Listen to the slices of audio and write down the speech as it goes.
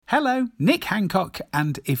Hello, Nick Hancock,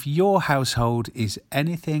 and if your household is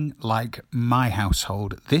anything like my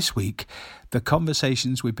household this week, the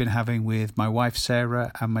conversations we've been having with my wife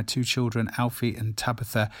Sarah and my two children Alfie and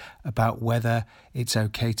Tabitha about whether it's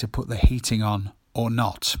okay to put the heating on or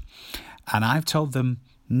not. And I've told them,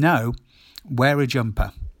 no, wear a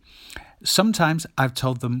jumper. Sometimes I've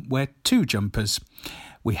told them wear 2 jumpers.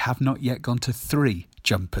 We have not yet gone to 3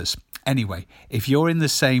 jumpers. Anyway, if you're in the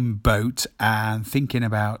same boat and thinking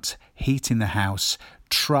about heating the house,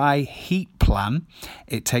 try Heatplan.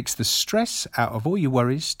 It takes the stress out of all your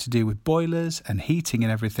worries to do with boilers and heating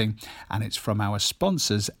and everything, and it's from our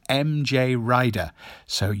sponsors, MJ Rider.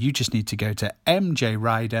 So you just need to go to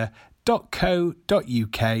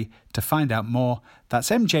mjrider.co.uk to find out more. That's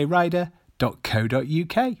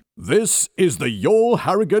mjrider.co.uk. This is the Your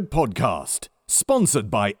Harrogate podcast. Sponsored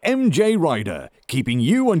by MJ Rider, keeping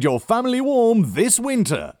you and your family warm this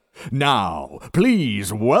winter. Now,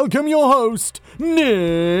 please welcome your host,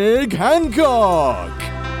 Nick Hancock.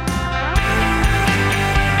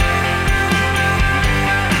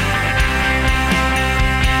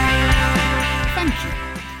 Thank you.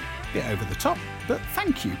 Bit over the top, but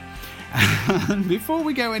thank you. And before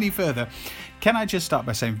we go any further, can I just start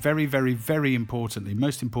by saying very, very, very importantly,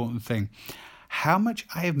 most important thing, how much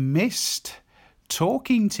I have missed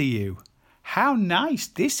talking to you. How nice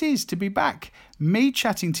this is to be back. Me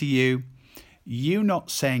chatting to you, you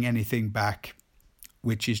not saying anything back,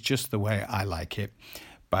 which is just the way I like it,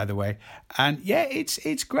 by the way. And yeah,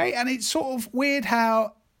 it's great. And it's sort of weird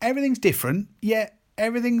how everything's different, yet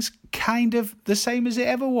everything's kind of the same as it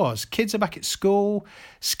ever was. Kids are back at school.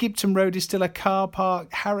 Skipton Road is still a car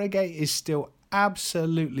park. Harrogate is still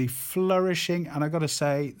absolutely flourishing. And I got to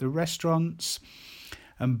say, the restaurants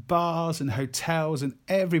and bars and hotels and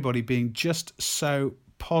everybody being just so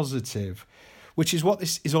positive, which is what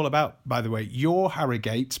this is all about, by the way. Your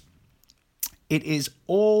Harrogate, it is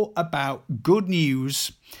all about good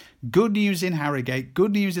news in Harrogate,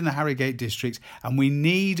 good news in the Harrogate district, and we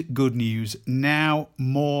need good news now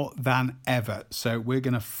more than ever. So we're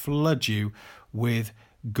going to flood you with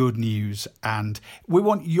good news, and we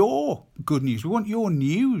want your good news. We want your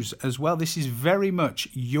news as well. This is very much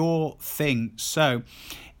your thing. So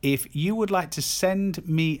if you would like to send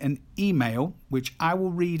me an email, which I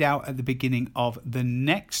will read out at the beginning of the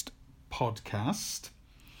next podcast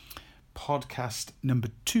number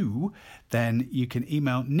 2, then you can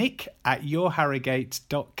email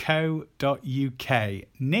nick@yourharrogate.co.uk.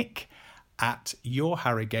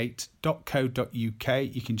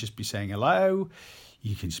 nick@yourharrogate.co.uk. You can just be saying hello.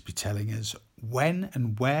 You can just be telling us when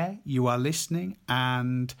and where you are listening,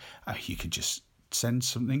 and you can just send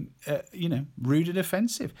something, rude and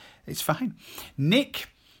offensive. It's fine.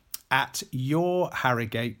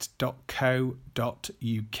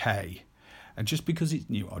 nick@yourharrogate.co.uk. And just because it's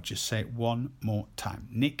new, I'll just say it one more time.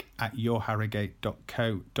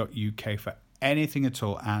 nick@yourharrogate.co.uk for anything at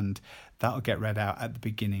all, and that'll get read out at the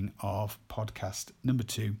beginning of podcast number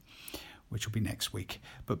 2, which will be next week.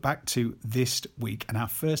 But back to this week and our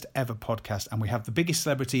first ever podcast, and we have the biggest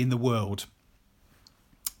celebrity in the world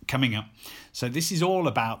coming up. So this is all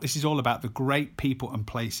about the great people and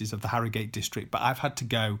places of the Harrogate district, but I've had to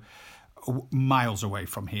go miles away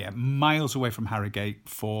from here, miles away from Harrogate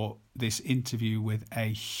for this interview with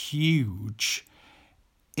a huge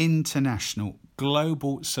international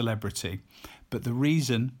global celebrity. But the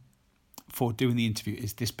reason for doing the interview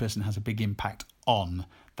is this person has a big impact on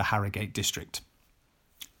the Harrogate district.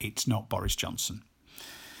 It's not Boris Johnson.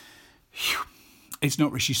 It's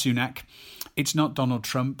not Rishi Sunak. It's not Donald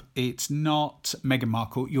Trump. It's not Meghan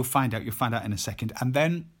Markle. You'll find out in a second. And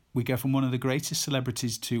then we go from one of the greatest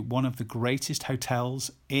celebrities to one of the greatest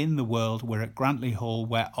hotels in the world. We're at Grantley Hall,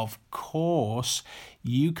 where, of course,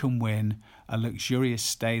 you can win a luxurious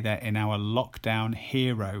stay there in our Lockdown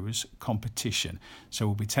Heroes competition. So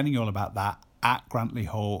we'll be telling you all about that at Grantley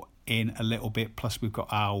Hall in a little bit. Plus, we've got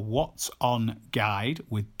our What's On guide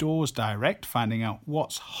with Doors Direct, finding out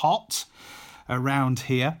what's hot around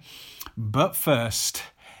here. But first,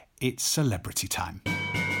 it's celebrity time.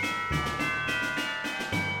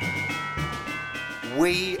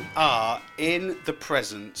 We are in the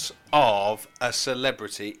presence of a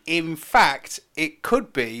celebrity. In fact, it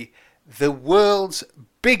could be the world's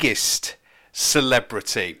biggest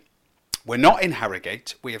celebrity. We're not in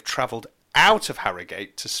Harrogate. We have travelled out of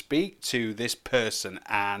Harrogate to speak to this person,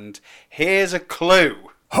 and here's a clue.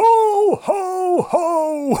 Ho, ho,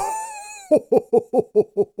 ho!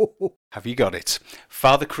 Have you got it?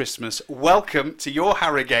 Father Christmas, welcome to your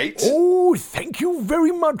Harrogate. Oh, thank you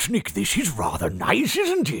very much, Nick. This is rather nice,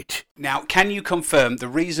 isn't it? Now, can you confirm the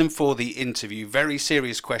reason for the interview? Very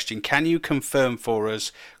serious question. Can you confirm for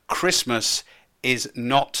us Christmas is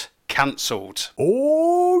not cancelled?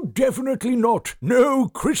 Oh, definitely not. No,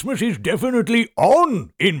 Christmas is definitely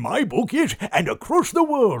on in my book, yes, and across the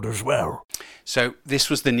world as well. So this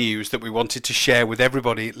was the news that we wanted to share with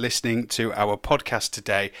everybody listening to our podcast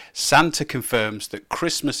today. Santa confirms that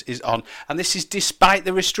Christmas is on, and this is despite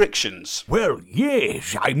the restrictions. Well,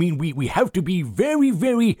 yes, I mean, we have to be very,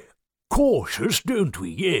 very cautious, don't we?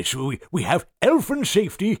 Yes, we have elf and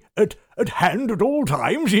safety at hand at all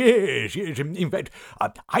times, yes. In fact,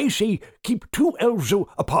 I say keep 2 elves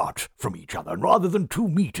apart from each other rather than 2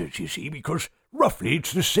 meters, you see, because roughly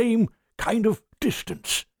it's the same kind of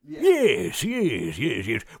distance. Yes.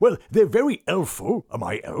 Well, they're very elful,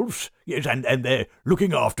 my elves, yes, and they're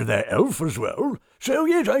looking after their elf as well. So,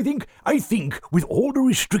 yes, I think with all the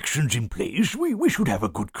restrictions in place, we should have a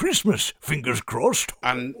good Christmas, fingers crossed.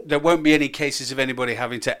 And there won't be any cases of anybody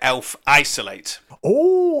having to elf isolate.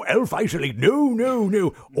 Oh, elf isolate,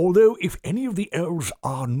 no. Although, if any of the elves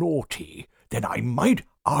are naughty, then I might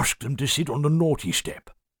ask them to sit on the naughty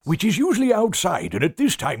step, which is usually outside, and at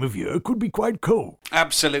this time of year could be quite cold.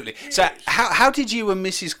 Absolutely. So how did you and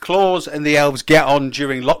Mrs. Claus and the elves get on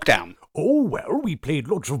during lockdown? Oh, well, we played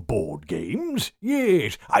lots of board games.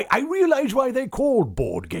 Yes, I realise why they're called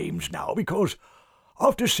board games now, because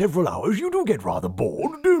after several hours you do get rather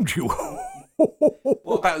bored, don't you?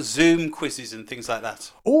 What about Zoom quizzes and things like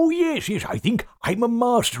that? Oh, yes, I think I'm a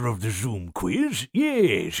master of the Zoom quiz.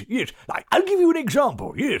 Yes. I'll give you an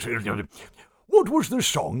example, yes. What was the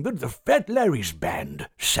song that the Fat Larry's band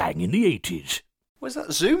sang in the 80s? Was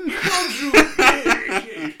that Zoom?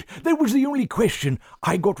 Yes. That was the only question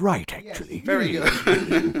I got right, actually. Yes, very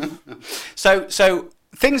good. So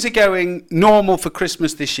things are going normal for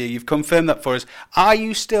Christmas this year. You've confirmed that for us. Are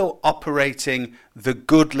you still operating the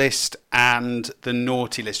good list and the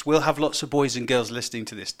naughty list? We'll have lots of boys and girls listening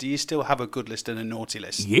to this. Do you still have a good list and a naughty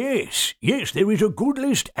list? Yes, there is a good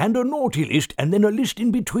list and a naughty list and then a list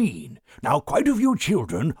in between. Now, quite a few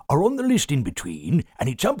children are on the list in between, and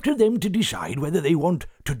it's up to them to decide whether they want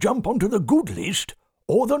to jump onto the good list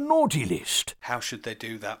or the naughty list. How should they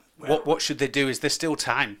do that? What should they do? Is there still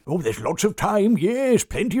time? Oh, there's lots of time, yes,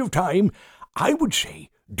 plenty of time. I would say,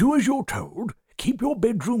 do as you're told, keep your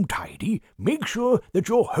bedroom tidy, make sure that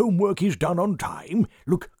your homework is done on time,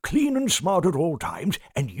 look clean and smart at all times,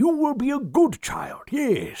 and you will be a good child,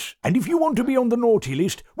 yes. And if you want to be on the naughty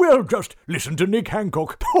list, well, just listen to Nick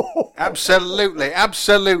Hancock. Absolutely.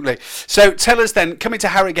 So tell us then, coming to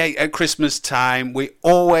Harrogate at Christmas time, we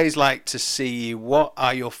always like to see you. What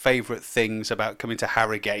are your favourite things about coming to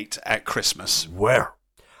Harrogate at Christmas? Well,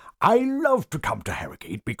 I love to come to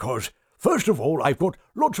Harrogate because, first of all, I've got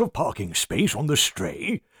lots of parking space on the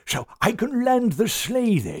Stray, so I can land the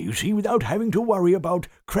sleigh there, you see, without having to worry about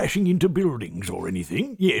crashing into buildings or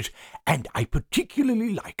anything. Yes, and I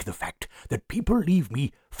particularly like the fact that people leave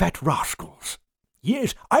me fat rascals.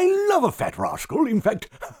 Yes, I love a fat rascal. In fact,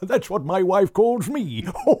 that's what my wife calls me.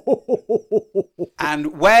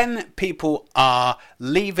 And when people are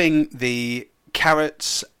leaving the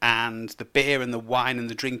carrots and the beer and the wine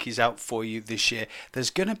and the drinkies out for you this year,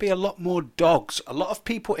 there's going to be a lot more dogs. A lot of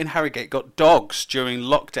people in Harrogate got dogs during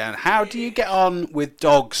lockdown. How do you get on with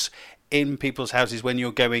dogs in people's houses when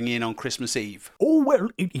you're going in on Christmas Eve? Oh, well,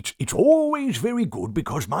 it's always very good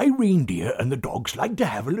because my reindeer and the dogs like to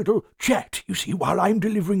have a little chat, you see, while I'm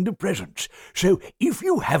delivering the presents. So if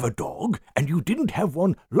you have a dog and you didn't have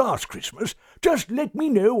one last Christmas, just let me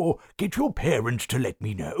know or get your parents to let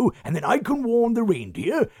me know, and then I can warn the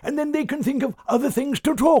reindeer, and then they can think of other things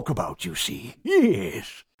to talk about, you see.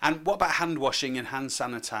 Yes. And what about hand washing and hand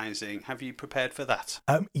sanitising? Have you prepared for that?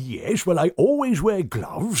 Yes, well, I always wear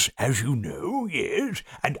gloves, as you know, yes,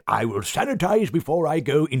 and I will sanitise before I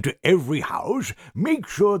go into every house, make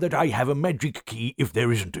sure that I have a magic key if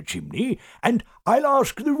there isn't a chimney, and I'll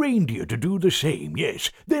ask the reindeer to do the same,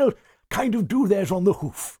 yes. They'll kind of do theirs on the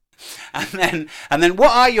hoof. And then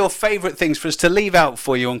what are your favourite things for us to leave out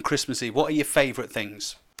for you on Christmas Eve? What are your favourite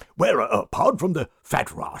things? Well, apart from the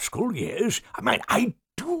fat rascal, yes, I mean, I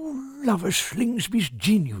do love a Slingsby's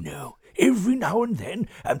gin, you know, every now and then.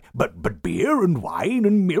 But beer and wine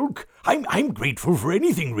and milk, I'm grateful for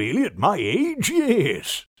anything, really, at my age,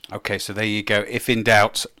 yes. Okay, so there you go. If in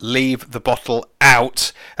doubt, leave the bottle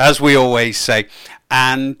out, as we always say.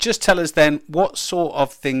 And just tell us then, what sort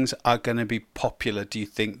of things are going to be popular, do you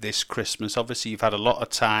think, this Christmas? Obviously, you've had a lot of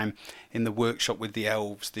time in the workshop with the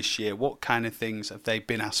elves this year. What kind of things have they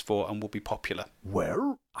been asked for and will be popular?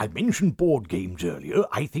 Well, I mentioned board games earlier.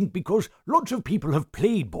 I think because lots of people have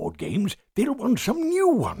played board games, they'll want some new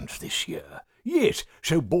ones this year. Yes,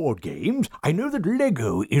 so board games. I know that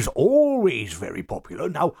Lego is always very popular.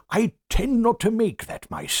 Now, I tend not to make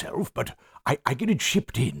that myself, but I get it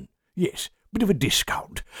shipped in. Yes, bit of a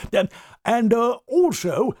discount. And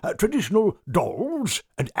also traditional dolls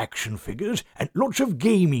and action figures and lots of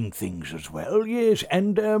gaming things as well, yes,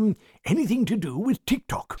 and anything to do with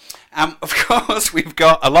TikTok. Of course, we've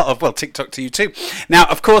got a lot of, TikTok to you too. Now,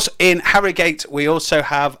 of course, in Harrogate, we also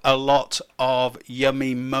have a lot of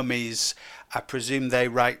yummy mummies. I presume they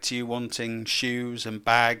write to you wanting shoes and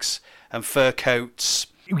bags and fur coats.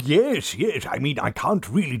 Yes. I mean, I can't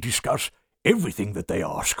really discuss everything that they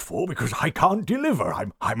ask for because I can't deliver.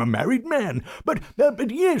 I'm a married man. But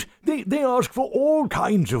yes, they ask for all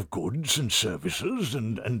kinds of goods and services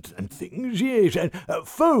and things, yes. And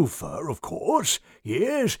faux fur, of course,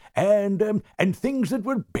 yes. And things that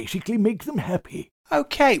will basically make them happy.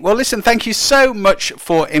 Okay, well, listen, thank you so much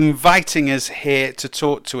for inviting us here to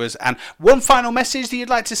talk to us. And one final message that you'd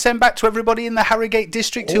like to send back to everybody in the Harrogate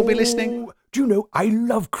district who'll be listening? Do you know, I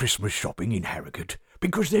love Christmas shopping in Harrogate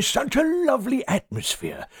because there's such a lovely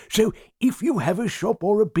atmosphere. So if you have a shop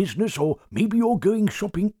or a business, or maybe you're going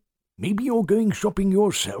shopping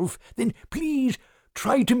yourself, then please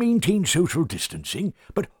try to maintain social distancing,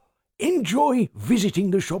 but enjoy visiting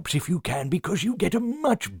the shops if you can, because you get a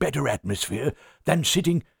much better atmosphere than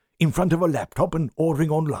sitting in front of a laptop and ordering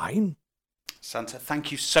online. Santa,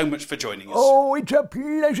 thank you so much for joining us. Oh, it's a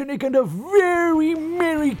pleasure, Nick, and a very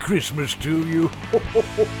Merry Christmas to you.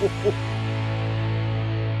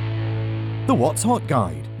 The What's Hot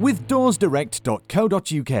Guide with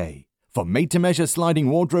doorsdirect.co.uk. For made-to-measure sliding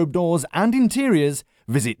wardrobe doors and interiors,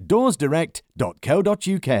 visit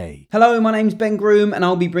doorsdirect.co.uk. Hello, my name's Ben Groom and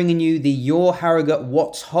I'll be bringing you the Your Harrogate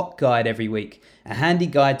What's Hot Guide every week. A handy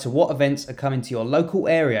guide to what events are coming to your local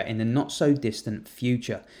area in the not-so-distant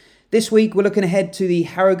future. This week we're looking ahead to the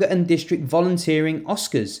Harrogate and District Volunteering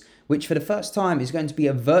Oscars, which for the first time is going to be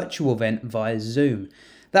a virtual event via Zoom.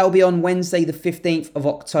 That will be on Wednesday the 15th of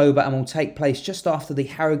October and will take place just after the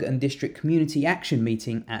Harrogate and District Community Action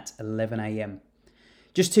meeting at 11 a.m.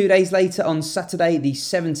 Just 2 days later, on Saturday the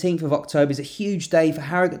 17th of October, is a huge day for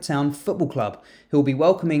Harrogate Town Football Club, who will be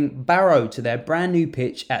welcoming Barrow to their brand new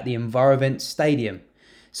pitch at the Envirovent Stadium.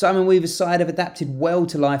 Simon Weaver's side have adapted well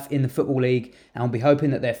to life in the Football League and will be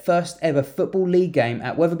hoping that their first ever Football League game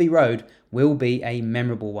at Wetherby Road will be a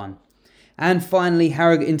memorable one. And finally,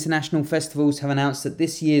 Harrogate International Festivals have announced that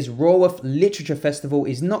this year's Raworth Literature Festival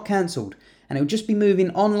is not cancelled and it will just be moving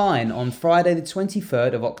online on Friday the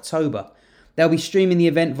 23rd of October. They'll be streaming the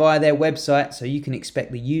event via their website, so you can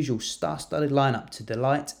expect the usual star-studded lineup to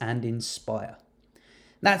delight and inspire.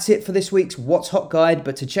 That's it for this week's What's Hot Guide,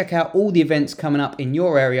 but to check out all the events coming up in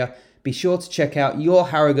your area, be sure to check out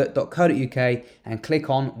yourharrogate.co.uk and click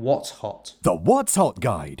on What's Hot. The What's Hot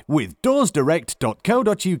Guide with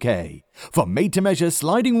doorsdirect.co.uk. For made-to-measure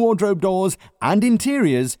sliding wardrobe doors and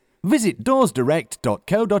interiors, visit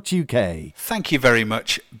doorsdirect.co.uk. Thank you very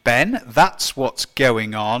much, Ben. That's what's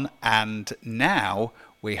going on. And now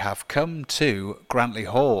we have come to Grantley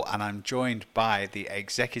Hall and I'm joined by the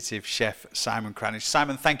executive chef, Simon Cranage.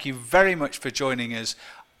 Simon, thank you very much for joining us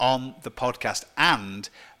on the podcast, and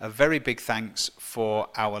a very big thanks for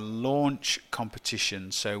our launch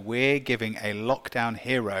competition. So we're giving a lockdown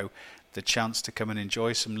hero the chance to come and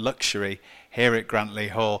enjoy some luxury here at Grantley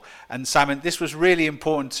Hall. And Simon, this was really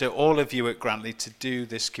important to all of you at Grantley to do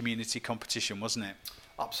this community competition, wasn't it?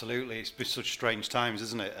 Absolutely. It's been such strange times,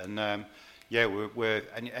 isn't it? And we're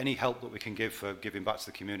any help that we can give for giving back to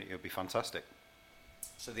the community would be fantastic.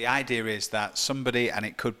 So the idea is that somebody, and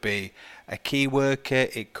it could be a key worker,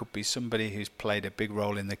 it could be somebody who's played a big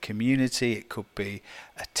role in the community, it could be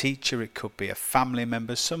a teacher, it could be a family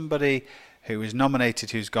member, somebody who is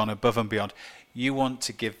nominated who's gone above and beyond. You want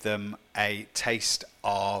to give them a taste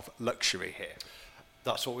of luxury here.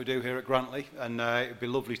 That's what we do here at Grantley, and it'd be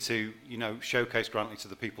lovely to, showcase Grantley to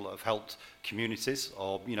the people that have helped communities,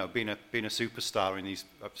 or been a superstar in these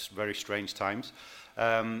very strange times.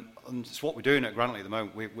 And it's what we're doing at Grantley at the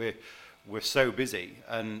moment. We're so busy,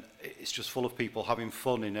 and it's just full of people having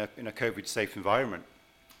fun in a COVID-safe environment.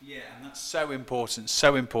 Yeah, and that's so important,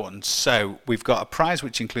 so important. So we've got a prize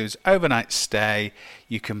which includes overnight stay.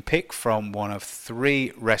 You can pick from one of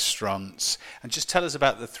 3 restaurants. And just tell us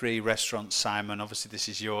about the 3 restaurants, Simon. Obviously, this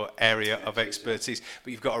is your area of expertise, but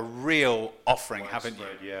you've got a real offering, haven't you?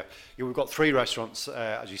 Yeah, we've got 3 restaurants,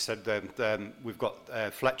 as you said. We've got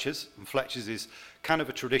Fletcher's, and Fletcher's is kind of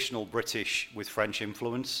a traditional British with French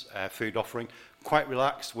influence food offering. Quite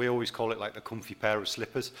relaxed. We always call it like the comfy pair of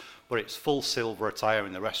slippers, but it's full silver attire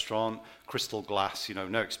in the restaurant, crystal glass,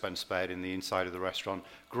 no expense spared in the inside of the restaurant.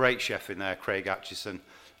 Great chef in there, Craig Atchison.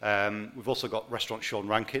 We've also got Restaurant Sean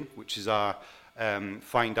Rankin, which is our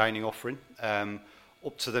fine dining offering.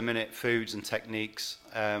 Up to the minute foods and techniques,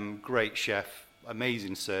 great chef,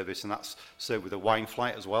 amazing service, and that's served with a wine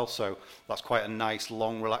flight as well, so that's quite a nice,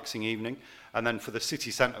 long, relaxing evening. And then for the city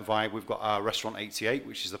centre vibe, we've got our Restaurant 88,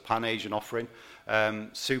 which is a Pan-Asian offering.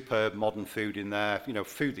 Superb modern food in there, you know,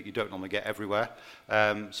 food that you don't normally get everywhere.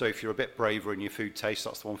 So if you're a bit braver in your food taste,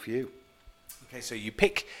 that's the one for you. Okay, so you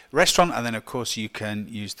pick restaurant, and then of course you can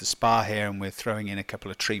use the spa here, and we're throwing in a couple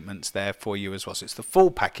of treatments there for you as well. So it's the full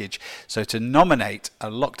package. So to nominate a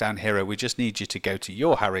lockdown hero, we just need you to go to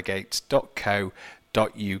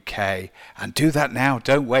yourharrogate.co.uk and do that now.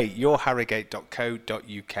 Don't wait.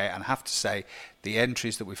 yourharrogate.co.uk, and I have to say the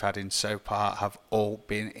entries that we've had in so far have all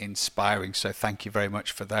been inspiring. So thank you very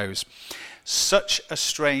much for those. Such a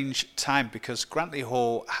strange time, because Grantley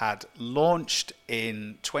Hall had launched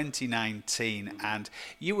in 2019, and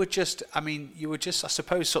you were just, I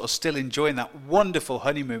suppose, sort of still enjoying that wonderful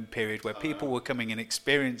honeymoon period where people were coming and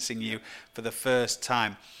experiencing you for the first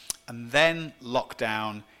time. And then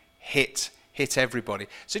lockdown hit everybody.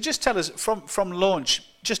 So just tell us, from launch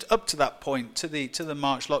just up to that point, to the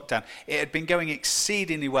March lockdown, it had been going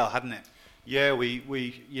exceedingly well, hadn't it? Yeah, we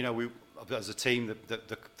as a team,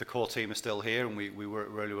 the core team are still here, and we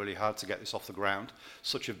worked really, really hard to get this off the ground.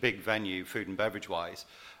 Such a big venue, food and beverage wise.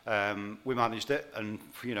 We managed it, and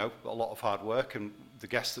you know, a lot of hard work, and the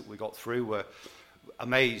guests that we got through were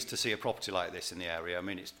amazed to see a property like this in the area. I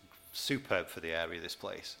mean, it's superb for the area, this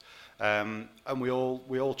place. And we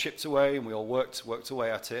all chipped away, and we all worked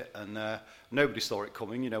away at it, and nobody saw it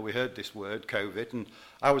coming. You know, we heard this word, COVID, and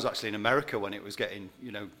I was actually in America when it was getting,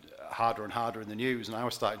 you know, harder and harder in the news, and I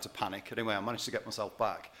was starting to panic. Anyway, I managed to get myself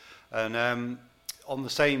back, and in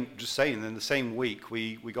the same week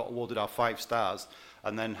we got awarded our 5 stars,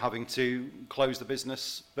 and then having to close the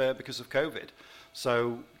business because of COVID.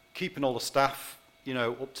 So keeping all the staff, you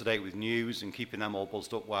know, up to date with news and keeping them all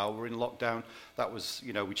buzzed up while we're in lockdown, that was,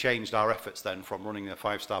 you know, we changed our efforts then from running a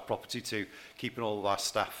 5-star property to keeping all of our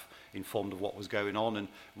staff informed of what was going on and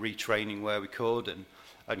retraining where we could, and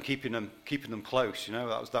keeping them close. You know,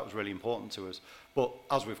 that was really important to us. But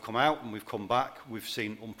as we've come out and we've come back, we've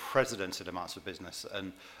seen unprecedented amounts of business,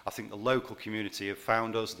 and I think the local community have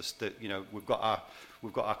found us. You know, we've got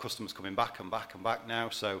our customers coming back and back and back now.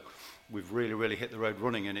 So we've really hit the road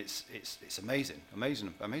running, and it's amazing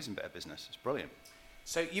bit of business. It's brilliant.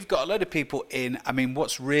 So you've got a load of people in. I mean,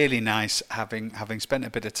 what's really nice, having spent a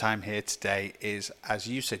bit of time here today, is, as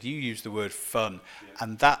you said, you used the word fun,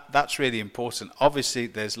 and that's really important. Obviously,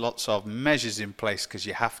 there's lots of measures in place because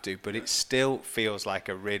you have to, but it still feels like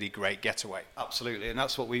a really great getaway. Absolutely, and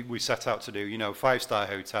that's what we set out to do. You know, 5-star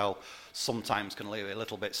hotel sometimes can leave it a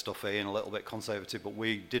little bit stuffy and a little bit conservative, but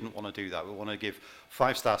we didn't want to do that. We want to give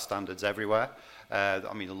 5-star standards everywhere.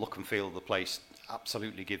 I mean, the look and feel of the place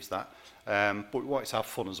absolutely gives that. But we wanted to have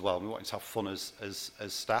fun as well. We wanted to have fun as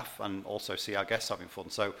staff, and also see our guests having fun.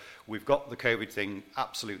 So we've got the COVID thing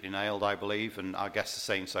absolutely nailed, I believe, and our guests are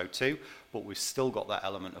saying so too. But we've still got that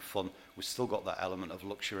element of fun. We've still got that element of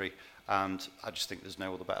luxury, and I just think there's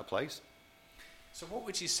no other better place. So what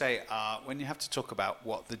would you say are, when you have to talk about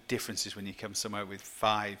what the difference is when you come somewhere with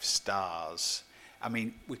 5 stars? I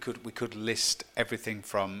mean, we could list everything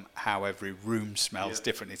from how every room smells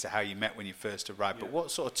differently to how you met when you first arrived. But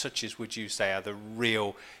what sort of touches would you say are the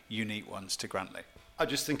real unique ones to Grantley? I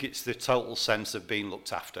just think it's the total sense of being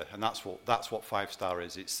looked after, and that's what 5-star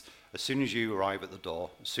is. It's as soon as you arrive at the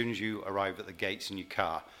door, as soon as you arrive at the gates in your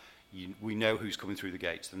car, we know who's coming through the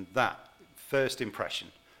gates, and that first impression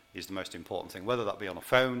is the most important thing. Whether that be on a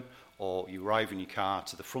phone or you arrive in your car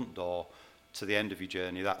to the front door, to the end of your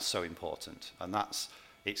journey, that's so important. And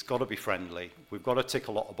it's got to be friendly. We've got to tick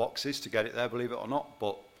a lot of boxes to get it there, believe it or not,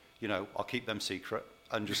 but you know, I'll keep them secret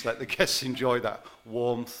and just let the guests enjoy that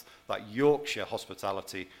warmth, that Yorkshire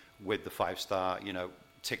hospitality with the 5-star, you know,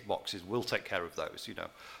 tick boxes. We'll take care of those, you know.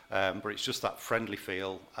 But it's just that friendly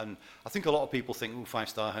feel, and I think a lot of people think,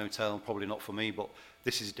 5-star hotel, probably not for me, but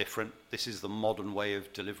this is different. This is the modern way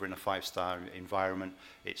of delivering a 5-star environment.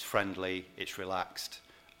 It's friendly, it's relaxed,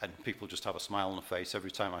 and people just have a smile on their face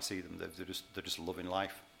every time I see them. They're just loving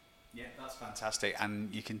life. Yeah, that's fantastic,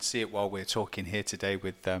 and you can see it while we're talking here today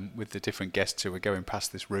with the different guests who are going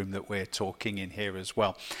past this room that we're talking in here as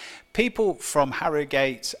well. People from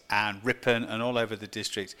Harrogate and Ripon and all over the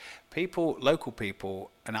district, local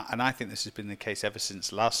people, and I think this has been the case ever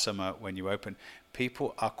since last summer when you opened.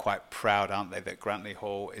 People are quite proud, aren't they, that Grantley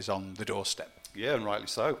Hall is on the doorstep? Yeah, and rightly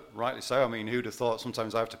so. Rightly so. I mean, who'd have thought?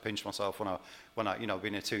 Sometimes I have to pinch myself when I I've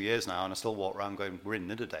been here 2 years now, and I still walk around going, we're in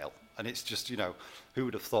Nidderdale, and it's just, who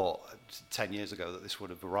would have thought 10 years ago that this would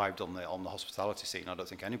have arrived on the hospitality scene? I don't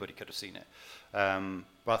think anybody could have seen it.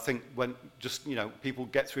 But I think when just people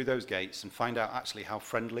get through those gates and find out actually how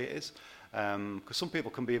friendly it is, because some people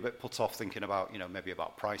can be a bit put off thinking about maybe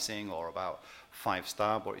about pricing or about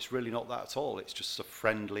 5-star, but it's really not that at all. It's just a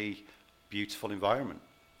friendly, beautiful environment.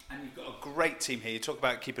 And you've got a great team here. You talk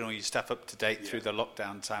about keeping all your staff up to date through the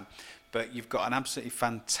lockdown time, but you've got an absolutely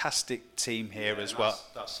fantastic team here as well.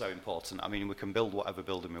 That's so important. I mean, we can build whatever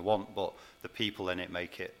building we want, but the people in it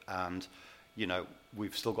make it. And,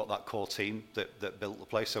 we've still got that core team that built the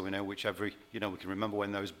place, so we know we can remember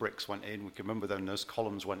when those bricks went in, we can remember when those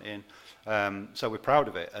columns went in. So we're proud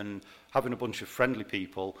of it. And having a bunch of friendly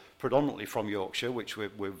people, predominantly from Yorkshire, which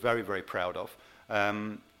we're very, very proud of,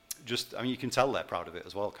 you can tell they're proud of it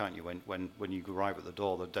as well, can't you? When you arrive at the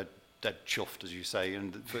door, they're dead chuffed, as you say,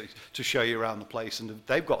 and to show you around the place, and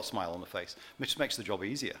they've got a smile on their face, which makes the job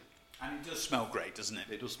easier. And it does smell great, doesn't it?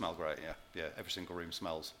 It does smell great, yeah. Every single room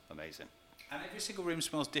smells amazing. And every single room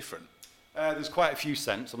smells different. There's quite a few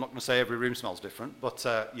scents. I'm not going to say every room smells different, but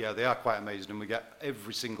they are quite amazing, and we get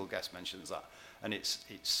every single guest mentions that, and it's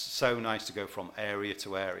so nice to go from area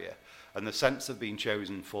to area. And the scents have been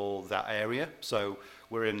chosen for that area. So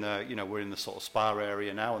we're in the sort of spa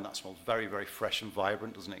area now, and that smells very, very fresh and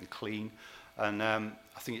vibrant, doesn't it, and clean. And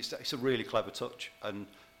I think it's a really clever touch, and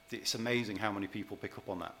it's amazing how many people pick up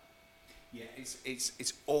on that. Yeah,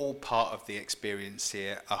 it's all part of the experience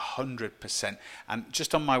here, 100%. And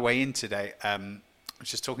just on my way in today, I was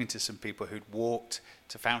just talking to some people who'd walked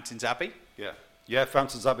to Fountains Abbey. Yeah,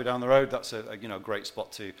 Fountains Abbey down the road. That's a great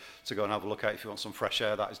spot to go and have a look at if you want some fresh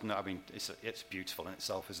air. It's beautiful in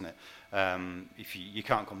itself, isn't it? If you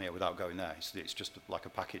can't come here without going there. It's just like a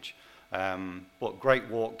package. But great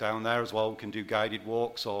walk down there as well. We can do guided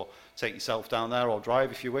walks or take yourself down there or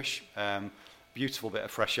drive if you wish. Beautiful bit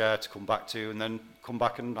of fresh air to come back to, and then come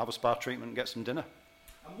back and have a spa treatment and get some dinner.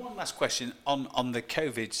 And one last question on the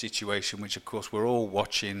COVID situation, which of course we're all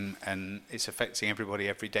watching and it's affecting everybody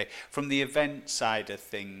every day. From the event side of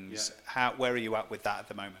things, where are you at with that at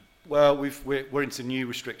the moment? Well, we're into new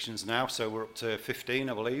restrictions now, so we're up to 15,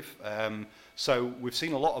 I believe. So we've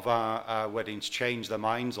seen a lot of our weddings change their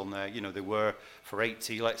minds on their, they were for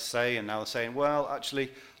 80, let's say, and now they're saying, well,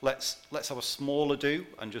 actually, let's have a smaller do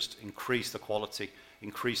and just increase the quality,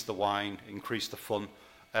 increase the wine, increase the fun.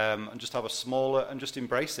 And just have a smaller and just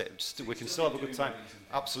embrace it. We can still have a good time.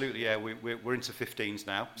 Absolutely, yeah. We're into 15s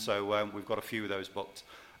now, so we've got a few of those booked,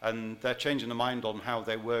 and they're changing their mind on how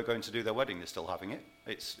they were going to do their wedding. They're still having it.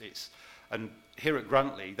 And here at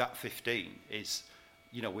Grantley, that 15 is,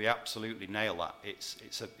 we absolutely nail that.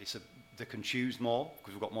 They can choose more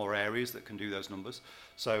because we've got more areas that can do those numbers.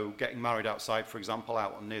 So getting married outside, for example,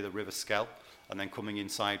 out near the River Skell, and then coming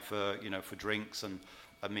inside for drinks and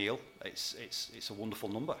a meal, it's a wonderful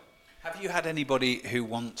number. Have you had anybody who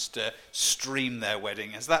wants to stream their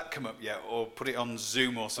wedding? Has that come up yet, or put it on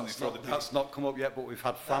Zoom or something for other people? That's not come up yet, but we've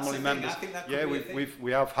had family members.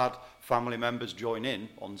 We have had family members join in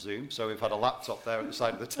on Zoom. So we've had a laptop there at the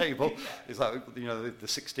side of the table. It's like the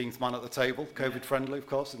 16th man at the table, COVID friendly, of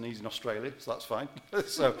course, and he's in Australia, so that's fine.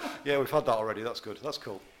 So yeah, we've had that already. That's good. That's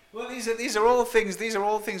cool. Well, these are all things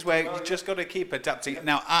where you just got to keep adapting.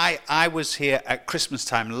 Now, I was here at Christmas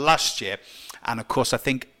time last year, and of course, I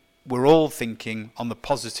think we're all thinking on the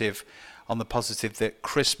positive that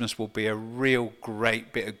Christmas will be a real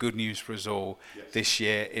great bit of good news for us all this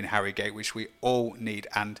year in Harrogate, which we all need.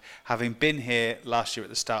 And having been here last year at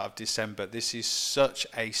the start of December, this is such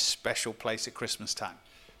a special place at Christmas time.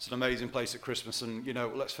 It's an amazing place at Christmas, and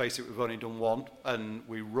let's face it, we've only done one, and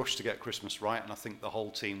we rushed to get Christmas right, and I think the whole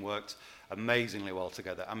team worked amazingly well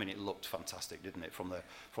together. I mean, it looked fantastic, didn't it? From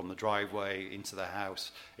the driveway into the house,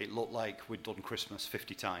 it looked like we'd done Christmas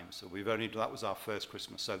 50 times. So that was our first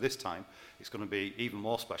Christmas. So this time it's going to be even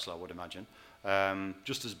more special, I would imagine.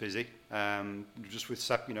 Just as busy, just with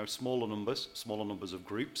smaller numbers of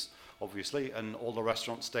groups, obviously, and all the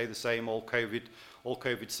restaurants stay the same, all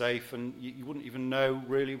COVID safe, and you wouldn't even know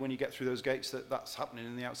really when you get through those gates that that's happening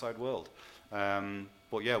in the outside world.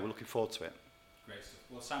 But yeah, we're looking forward to it. Great stuff.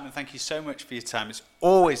 Well, Simon, thank you so much for your time. It's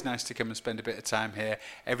always nice to come and spend a bit of time here.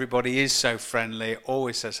 Everybody is so friendly,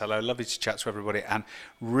 always says hello. Lovely to chat to everybody, and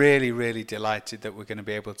really, really delighted that we're going to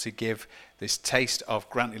be able to give this taste of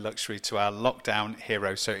Grantley luxury to our lockdown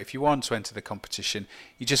heroes. So if you want to enter the competition,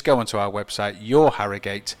 you just go onto our website,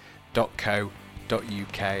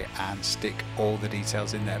 yourharrogate.co.uk, and stick all the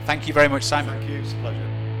details in there. Thank you very much, Simon. Thank you. It's a pleasure.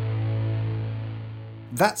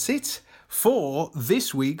 That's it for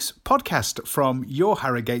this week's podcast from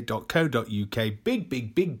yourharrogate.co.uk.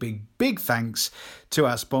 Big thanks to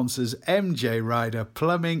our sponsors, MJ Rider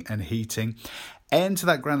Plumbing and Heating. Enter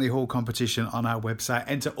that Grantley Hall competition on our website.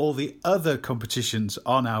 Enter all the other competitions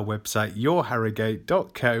on our website,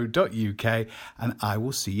 yourharrogate.co.uk. And I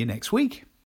will see you next week.